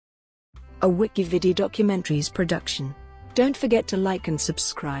a WikiVidi documentaries production. Don't forget to like and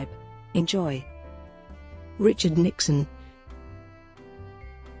subscribe. Enjoy. Richard Nixon.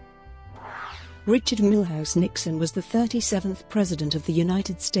 Richard Milhous Nixon was the 37th President of the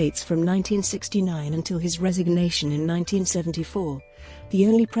United States from 1969 until his resignation in 1974, the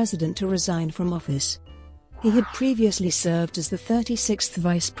only president to resign from office. He had previously served as the 36th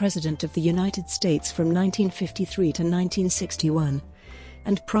Vice President of the United States from 1953 to 1961,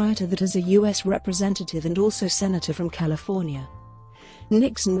 and prior to that as a U.S. Representative and also Senator from California.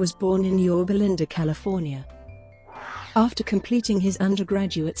 Nixon was born in Yorba Linda, California. After completing his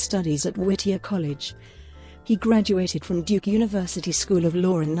undergraduate studies at Whittier College, he graduated from Duke University School of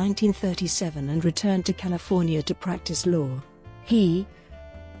Law in 1937 and returned to California to practice law. He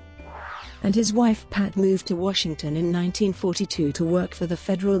and his wife Pat moved to Washington in 1942 to work for the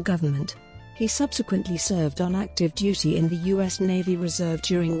federal government. He subsequently served on active duty in the U.S. Navy Reserve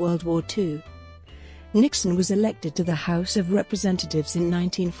during World War II. Nixon was elected to the House of Representatives in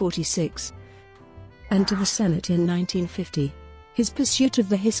 1946 and to the Senate in 1950. His pursuit of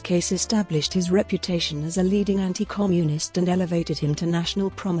the Hiss case established his reputation as a leading anti-communist and elevated him to national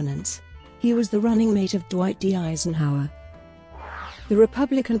prominence. He was the running mate of Dwight D. Eisenhower, the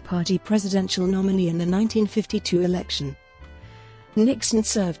Republican Party presidential nominee in the 1952 election. Nixon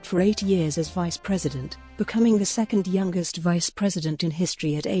served for 8 years as vice president, becoming the second youngest vice president in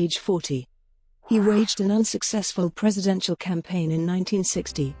history at age 40. He waged an unsuccessful presidential campaign in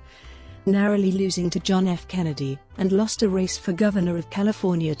 1960, narrowly losing to John F. Kennedy, and lost a race for governor of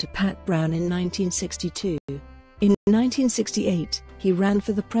California to Pat Brown in 1962. In 1968, he ran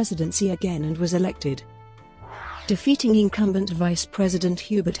for the presidency again and was elected, defeating incumbent Vice President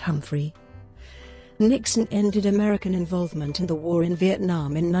Hubert Humphrey. Nixon ended American involvement in the war in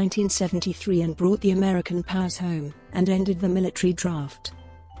Vietnam in 1973 and brought the American powers home, and ended the military draft.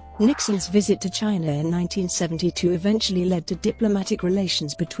 Nixon's visit to China in 1972 eventually led to diplomatic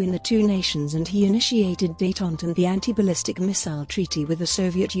relations between the two nations, and he initiated détente and the anti-ballistic missile treaty with the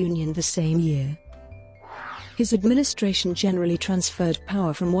Soviet Union the same year. His administration generally transferred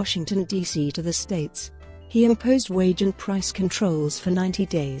power from Washington, D.C. to the states. He imposed wage and price controls for 90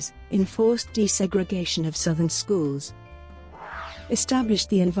 days, enforced desegregation of southern schools, established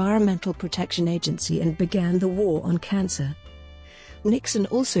the Environmental Protection Agency, and began the war on cancer. Nixon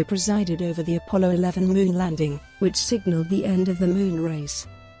also presided over the Apollo 11 moon landing, which signaled the end of the moon race.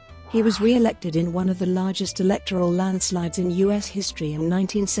 He was re-elected in one of the largest electoral landslides in U.S. history in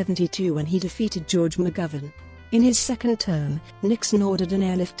 1972 when he defeated George McGovern. In his second term, Nixon ordered an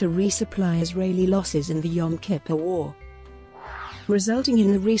airlift to resupply Israeli losses in the Yom Kippur War, resulting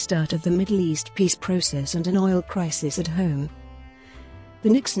in the restart of the Middle East peace process and an oil crisis at home. The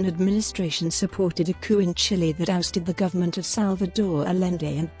Nixon administration supported a coup in Chile that ousted the government of Salvador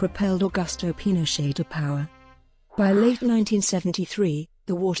Allende and propelled Augusto Pinochet to power. By late 1973,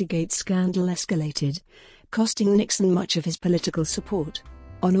 the Watergate scandal escalated, costing Nixon much of his political support.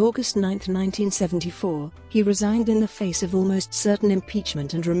 On August 9, 1974, he resigned in the face of almost certain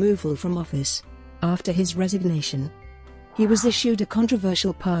impeachment and removal from office. After his resignation, he was issued a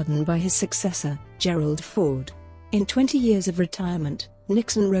controversial pardon by his successor, Gerald Ford. In 20 years of retirement,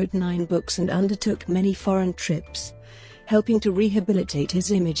 Nixon wrote 9 books and undertook many foreign trips, helping to rehabilitate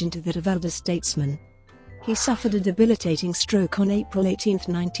his image into that of elder statesman. He suffered a debilitating stroke on April 18,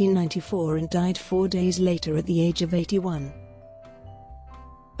 1994 and died 4 days later at the age of 81.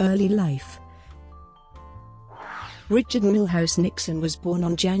 Early life. Richard Milhous Nixon was born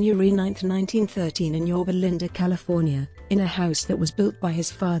on January 9, 1913 in Yorba Linda, California, in a house that was built by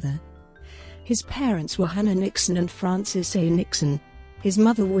his father. His parents were Hannah Nixon and Francis A. Nixon. His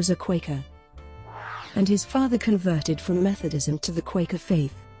mother was a Quaker, and his father converted from Methodism to the Quaker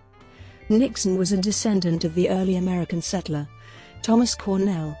faith. Nixon was a descendant of the early American settler, Thomas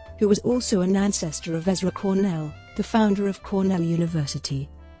Cornell, who was also an ancestor of Ezra Cornell, the founder of Cornell University,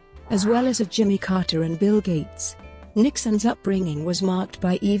 as well as of Jimmy Carter and Bill Gates. Nixon's upbringing was marked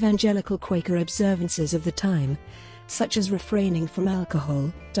by evangelical Quaker observances of the time, such as refraining from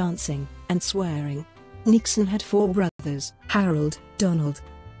alcohol, dancing, and swearing. Nixon had 4 brothers, Harold, Donald,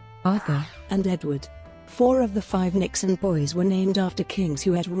 Arthur, and Edward. 4 of the 5 Nixon boys were named after kings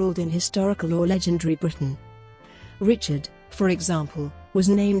who had ruled in historical or legendary Britain. Richard, for example, was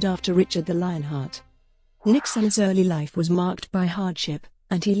named after Richard the Lionheart. Nixon's early life was marked by hardship,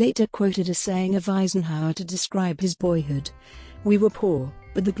 and he later quoted a saying of Eisenhower to describe his boyhood: "We were poor,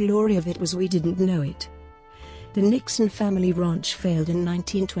 but the glory of it was we didn't know it." The Nixon family ranch failed in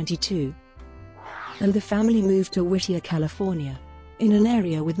 1922, and the family moved to Whittier, California. In an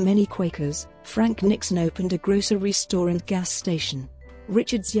area with many Quakers, Frank Nixon opened a grocery store and gas station.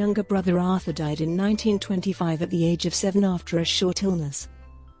 Richard's younger brother Arthur died in 1925 at the age of 7 after a short illness.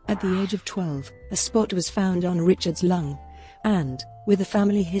 At the age of 12, a spot was found on Richard's lung, and, with a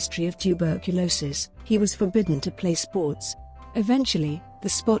family history of tuberculosis, he was forbidden to play sports. Eventually, the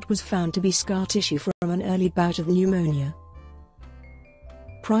spot was found to be scar tissue from an early bout of pneumonia.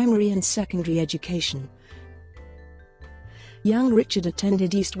 Primary and secondary education. Young Richard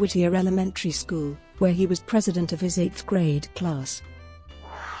attended East Whittier Elementary School, where he was president of his 8th grade class.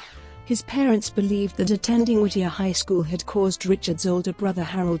 His parents believed that attending Whittier High School had caused Richard's older brother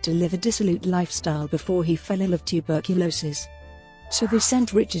Harold to live a dissolute lifestyle before he fell ill of tuberculosis. So they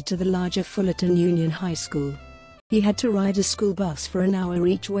sent Richard to the larger Fullerton Union High School. He had to ride a school bus for an hour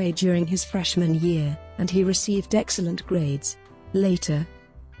each way during his freshman year, and he received excellent grades. Later,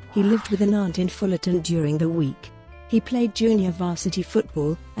 he lived with an aunt in Fullerton during the week. He played junior varsity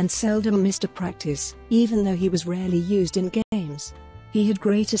football and seldom missed a practice, even though he was rarely used in games. He had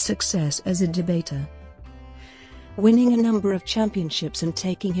greater success as a debater, winning a number of championships and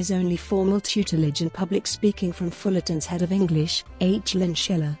taking his only formal tutelage in public speaking from Fullerton's head of English, H. Lynn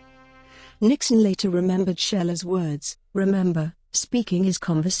Scheller. Nixon later remembered Scheller's words, "Remember, speaking is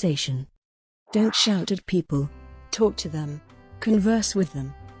conversation. Don't shout at people. Talk to them. Converse with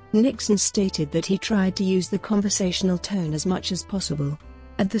them." Nixon stated that he tried to use the conversational tone as much as possible.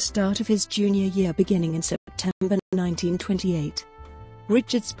 At the start of his junior year beginning in September 1928,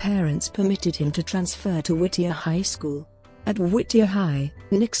 Richard's parents permitted him to transfer to Whittier High School. At Whittier High,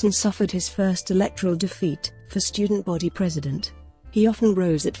 Nixon suffered his first electoral defeat for student body president. He often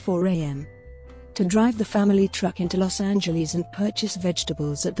rose at 4 a.m. to drive the family truck into Los Angeles and purchase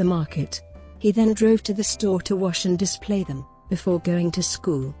vegetables at the market. He then drove to the store to wash and display them, before going to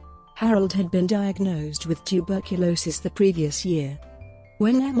school. Harold had been diagnosed with tuberculosis the previous year.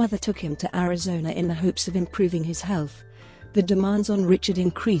 When their mother took him to Arizona in the hopes of improving his health, the demands on Richard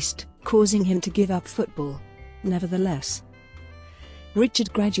increased, causing him to give up football. Nevertheless,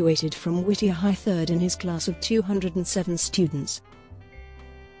 Richard graduated from Whittier High third in his class of 207 students.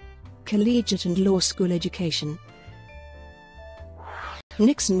 Collegiate and law school education.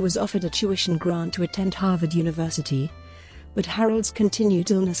 Nixon was offered a tuition grant to attend Harvard University, but Harold's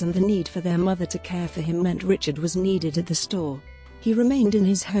continued illness and the need for their mother to care for him meant Richard was needed at the store. He remained in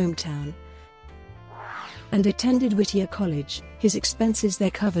his hometown and attended Whittier College, his expenses there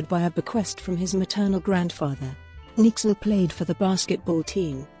covered by a bequest from his maternal grandfather. Nixon played for the basketball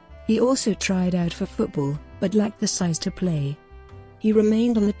team. He also tried out for football, but lacked the size to play. He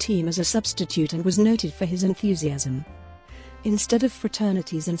remained on the team as a substitute and was noted for his enthusiasm. Instead of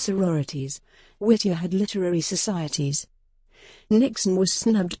fraternities and sororities, Whittier had literary societies. Nixon was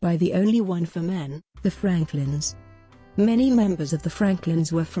snubbed by the only one for men, the Franklins. Many members of the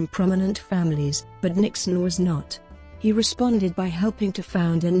Franklins were from prominent families, but Nixon was not. He responded by helping to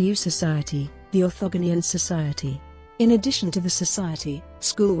found a new society, the Orthogonian Society. In addition to the society,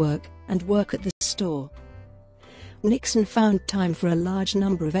 schoolwork, and work at the store, Nixon found time for a large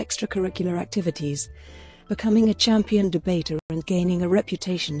number of extracurricular activities, becoming a champion debater and gaining a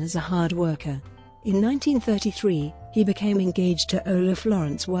reputation as a hard worker. In 1933, he became engaged to Ola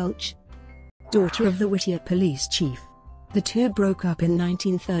Florence Welch, daughter of the Whittier police chief. The two broke up in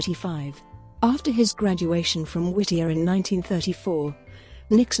 1935. After his graduation from Whittier in 1934,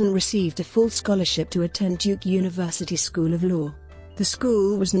 Nixon received a full scholarship to attend Duke University School of Law. The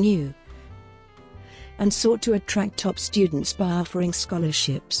school was new and sought to attract top students by offering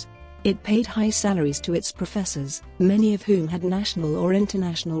scholarships. It paid high salaries to its professors, many of whom had national or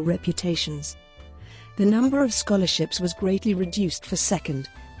international reputations. The number of scholarships was greatly reduced for second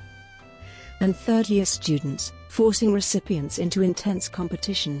and third-year students, forcing recipients into intense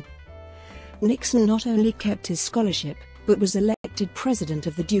competition. Nixon not only kept his scholarship, but was elected president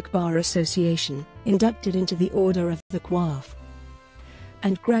of the Duke Bar Association, inducted into the Order of the Coif,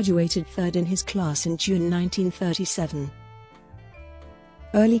 and graduated third in his class in June 1937.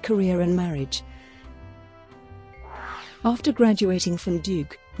 Early career and marriage. After graduating from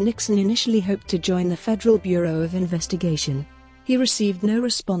Duke, Nixon initially hoped to join the Federal Bureau of Investigation. He received no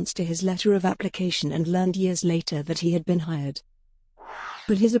response to his letter of application and learned years later that he had been hired.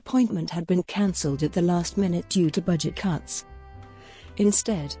 But his appointment had been cancelled at the last minute due to budget cuts.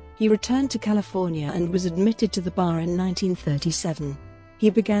 Instead, he returned to California and was admitted to the bar in 1937.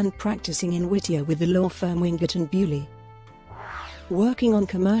 He began practicing in Whittier with the law firm Wingett & Bewley, working on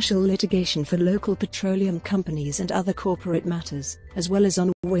commercial litigation for local petroleum companies and other corporate matters, as well as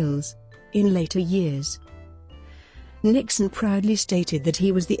on wills. In later years, Nixon proudly stated that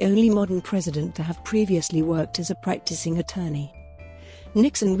he was the only modern president to have previously worked as a practicing attorney.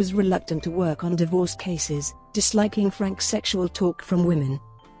 Nixon was reluctant to work on divorce cases, disliking frank sexual talk from women.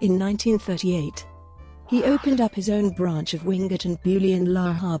 In 1938, he opened up his own branch of Wingate and Bewley in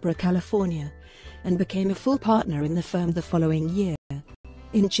La Habra, California, and became a full partner in the firm the following year.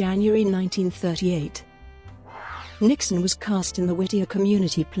 In January 1938, Nixon was cast in the Whittier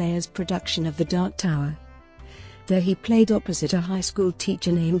Community Players production of The Dark Tower. There he played opposite a high school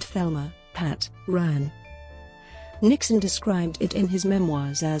teacher named Thelma Pat Ryan. Nixon described it in his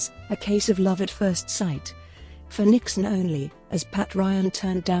memoirs as a case of love at first sight, for Nixon only, as Pat Ryan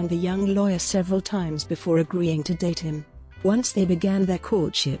turned down the young lawyer several times before agreeing to date him. Once they began their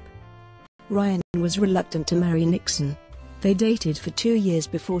courtship, Ryan was reluctant to marry Nixon. They dated for 2 years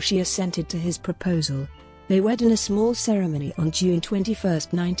before she assented to his proposal. They wed in a small ceremony on June 21,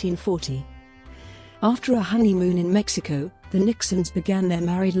 1940. After a honeymoon in Mexico, the Nixons began their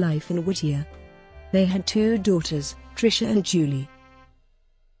married life in Whittier. They had 2 daughters, Tricia and Julie.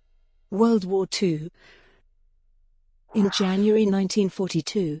 World War II. In January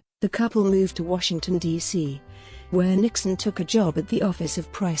 1942, the couple moved to Washington, D.C., where Nixon took a job at the Office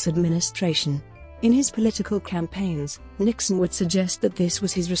of Price Administration. In his political campaigns, Nixon would suggest that this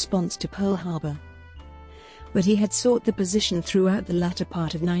was his response to Pearl Harbor. But he had sought the position throughout the latter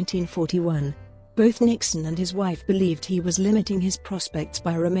part of 1941. Both Nixon and his wife believed he was limiting his prospects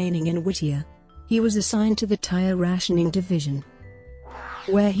by remaining in Whittier. He was assigned to the tire rationing division,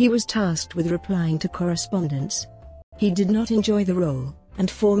 where he was tasked with replying to correspondence. He did not enjoy the role, and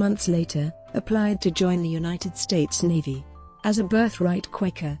 4 months later, applied to join the United States Navy. As a birthright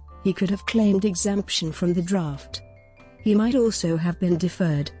Quaker, he could have claimed exemption from the draft. He might also have been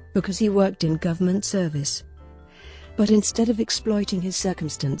deferred, because he worked in government service. But instead of exploiting his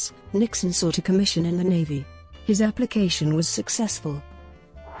circumstance, Nixon sought a commission in the Navy. His application was successful,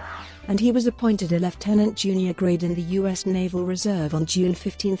 and he was appointed a lieutenant junior grade in the U.S. Naval Reserve on June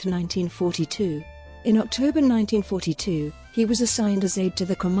 15, 1942. In October 1942, he was assigned as aide to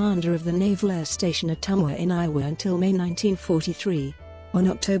the commander of the Naval Air Station at Ottumwa in Iowa until May 1943. On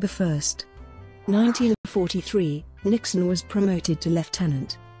October 1, 1943, Nixon was promoted to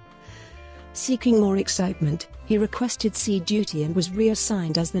lieutenant. Seeking more excitement, he requested sea duty and was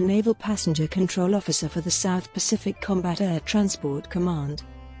reassigned as the Naval Passenger Control Officer for the South Pacific Combat Air Transport Command,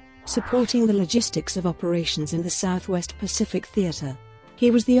 supporting the logistics of operations in the Southwest Pacific Theater. He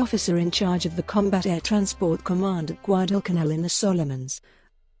was the officer in charge of the Combat Air Transport Command at Guadalcanal in the Solomons,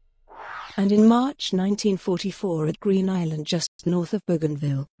 and in March 1944 at Green Island just north of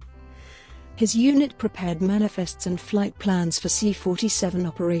Bougainville. His unit prepared manifests and flight plans for C-47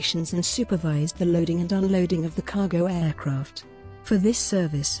 operations and supervised the loading and unloading of the cargo aircraft. For this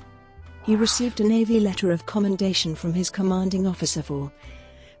service, he received a Navy Letter of Commendation from his commanding officer for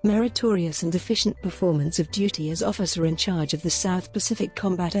meritorious and efficient performance of duty as officer in charge of the South Pacific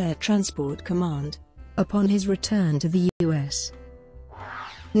Combat Air Transport Command. Upon his return to the U.S.,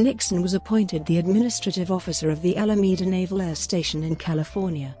 Nixon was appointed the administrative officer of the Alameda Naval Air Station in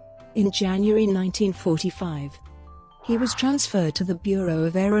California. In January 1945, he was transferred to the Bureau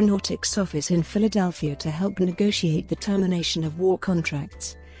of Aeronautics office in Philadelphia to help negotiate the termination of war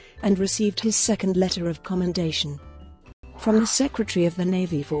contracts, and received his second letter of commendation from the Secretary of the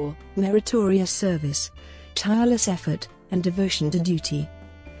Navy for meritorious service, tireless effort, and devotion to duty.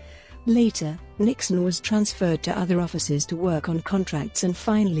 Later, Nixon was transferred to other offices to work on contracts and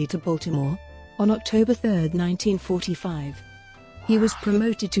finally to Baltimore. On October 3, 1945, he was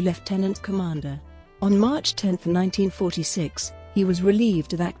promoted to lieutenant commander. On March 10, 1946, he was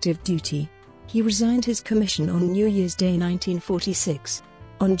relieved of active duty. He resigned his commission on New Year's Day 1946.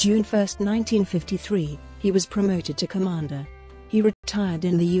 On June 1, 1953, he was promoted to commander. He retired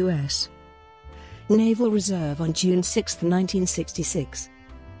in the U.S. Naval Reserve on June 6, 1966.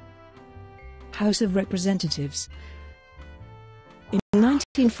 House of Representatives. In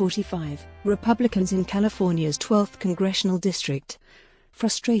 1945, Republicans in California's 12th Congressional District,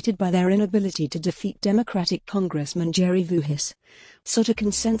 frustrated by their inability to defeat Democratic Congressman Jerry Vuhis, sought a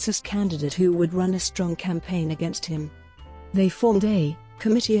consensus candidate who would run a strong campaign against him. They formed a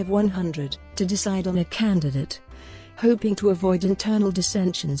Committee of 100 to decide on a candidate, hoping to avoid internal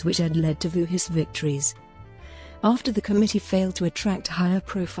dissensions which had led to Vuhis' victories. After the committee failed to attract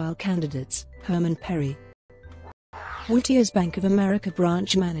higher-profile candidates, Herman Perry, Whittier's Bank of America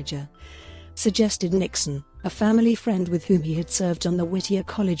branch manager, suggested Nixon, a family friend with whom he had served on the Whittier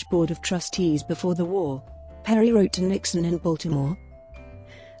College Board of Trustees before the war. Perry wrote to Nixon in Baltimore.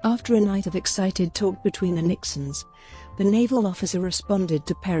 After a night of excited talk between the Nixons, the naval officer responded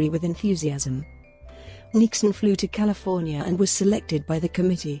to Perry with enthusiasm. Nixon flew to California and was selected by the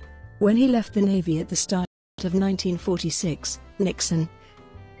committee. When he left the Navy at the start of 1946, Nixon,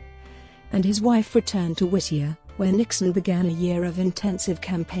 and his wife returned to Whittier, where Nixon began a year of intensive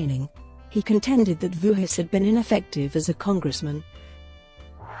campaigning. He contended that Voorhis had been ineffective as a congressman,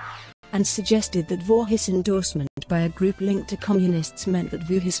 and suggested that Voorhis' endorsement by a group linked to communists meant that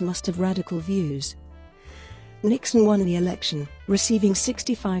Voorhis must have radical views. Nixon won the election, receiving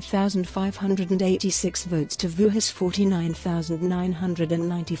 65,586 votes to Voorhis'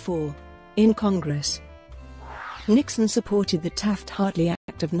 49,994. In Congress, Nixon supported the Taft-Hartley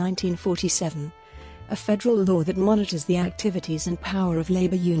Act of 1947, a federal law that monitors the activities and power of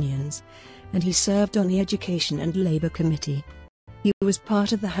labor unions, and he served on the Education and Labor Committee. He was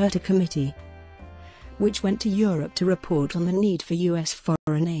part of the Whittier Committee, which went to Europe to report on the need for U.S.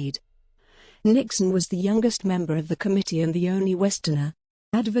 foreign aid. Nixon was the youngest member of the committee and the only Westerner.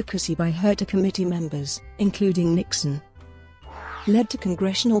 Advocacy by Whittier Committee members, including Nixon, led to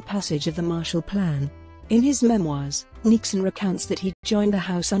congressional passage of the Marshall Plan. In his memoirs, Nixon recounts that he joined the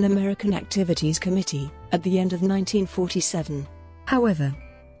House Un-American Activities Committee at the end of 1947. However,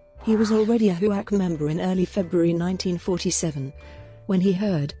 he was already a HUAC member in early February 1947, when he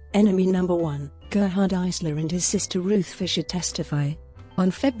heard Enemy No. 1, Gerhard Eisler and his sister Ruth Fisher testify. On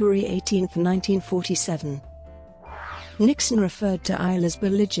February 18, 1947, Nixon referred to Eisler's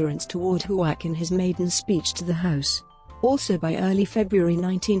belligerence toward HUAC in his maiden speech to the House. Also by early February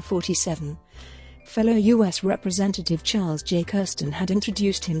 1947, fellow U.S. Representative Charles J. Kirsten had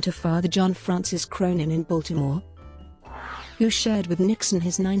introduced him to Father John Francis Cronin in Baltimore, who shared with Nixon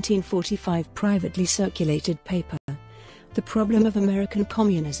his 1945 privately circulated paper, The Problem of American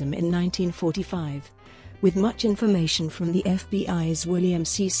Communism in 1945, with much information from the FBI's William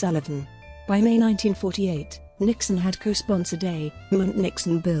C. Sullivan. By May 1948, Nixon had co-sponsored a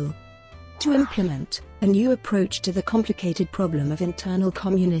Nixon bill to implement a new approach to the complicated problem of internal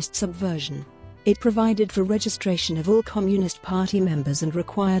communist subversion. It provided for registration of all Communist Party members and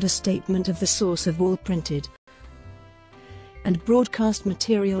required a statement of the source of all printed and broadcast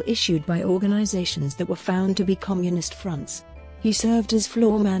material issued by organizations that were found to be communist fronts. He served as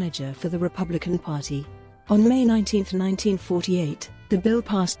floor manager for the Republican Party. On May 19, 1948, the bill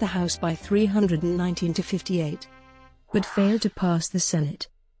passed the House by 319 to 58, but failed to pass the Senate.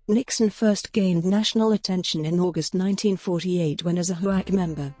 Nixon first gained national attention in August 1948 when, as a HUAC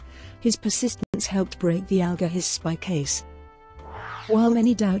member, his persistence helped break the Alger-Hiss spy case. While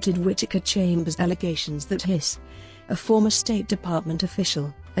many doubted Whittaker Chambers' allegations that Hiss, a former State Department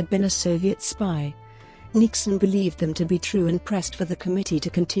official, had been a Soviet spy, Nixon believed them to be true and pressed for the committee to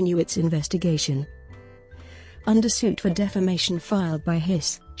continue its investigation. Under suit for defamation filed by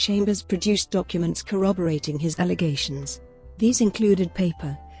Hiss, Chambers produced documents corroborating his allegations. These included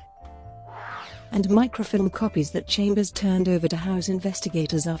paper and microfilm copies that Chambers turned over to House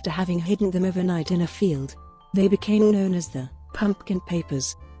investigators after having hidden them overnight in a field. They became known as the Pumpkin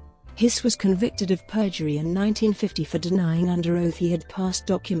Papers. Hiss was convicted of perjury in 1950 for denying under oath he had passed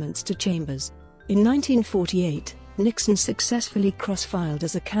documents to Chambers. In 1948, Nixon successfully cross-filed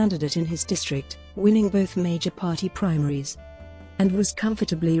as a candidate in his district, winning both major party primaries, and was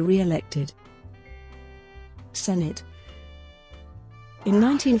comfortably re-elected. Senate. In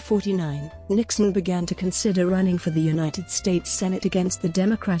 1949, Nixon began to consider running for the United States Senate against the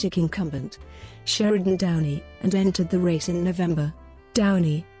Democratic incumbent, Sheridan Downey, and entered the race in November.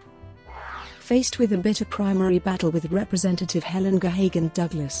 Downey, faced with a bitter primary battle with Representative Helen Gahagan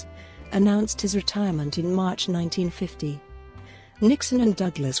Douglas, announced his retirement in March 1950. Nixon and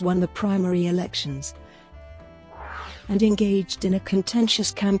Douglas won the primary elections and engaged in a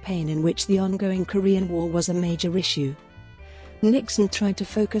contentious campaign in which the ongoing Korean War was a major issue. Nixon tried to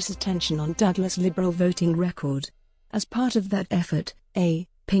focus attention on Douglas' liberal voting record. As part of that effort, a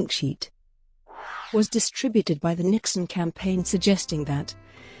pink sheet was distributed by the Nixon campaign suggesting that,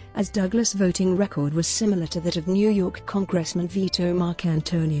 as Douglas' voting record was similar to that of New York Congressman Vito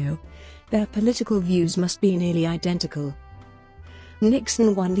Marcantonio, their political views must be nearly identical.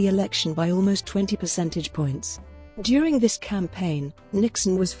 Nixon won the election by almost 20 percentage points. During this campaign,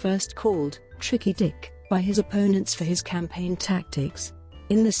 Nixon was first called Tricky Dick by his opponents for his campaign tactics.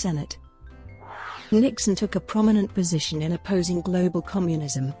 In the Senate, Nixon took a prominent position in opposing global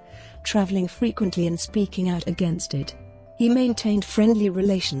communism, traveling frequently and speaking out against it. He maintained friendly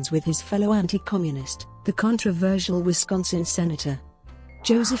relations with his fellow anti-communist, the controversial Wisconsin Senator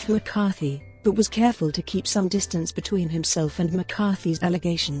Joseph McCarthy, but was careful to keep some distance between himself and McCarthy's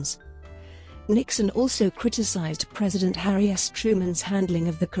allegations. Nixon also criticized President Harry S. Truman's handling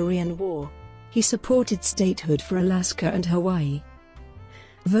of the Korean War. He supported statehood for Alaska and Hawaii,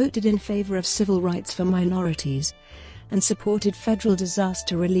 voted in favor of civil rights for minorities, and supported federal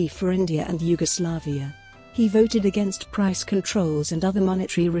disaster relief for India and Yugoslavia. He voted against price controls and other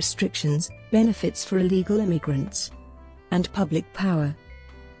monetary restrictions, benefits for illegal immigrants, and public power.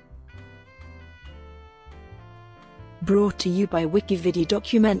 Brought to you by WikiVidi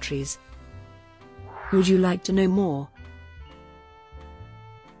Documentaries. Would you like to know more?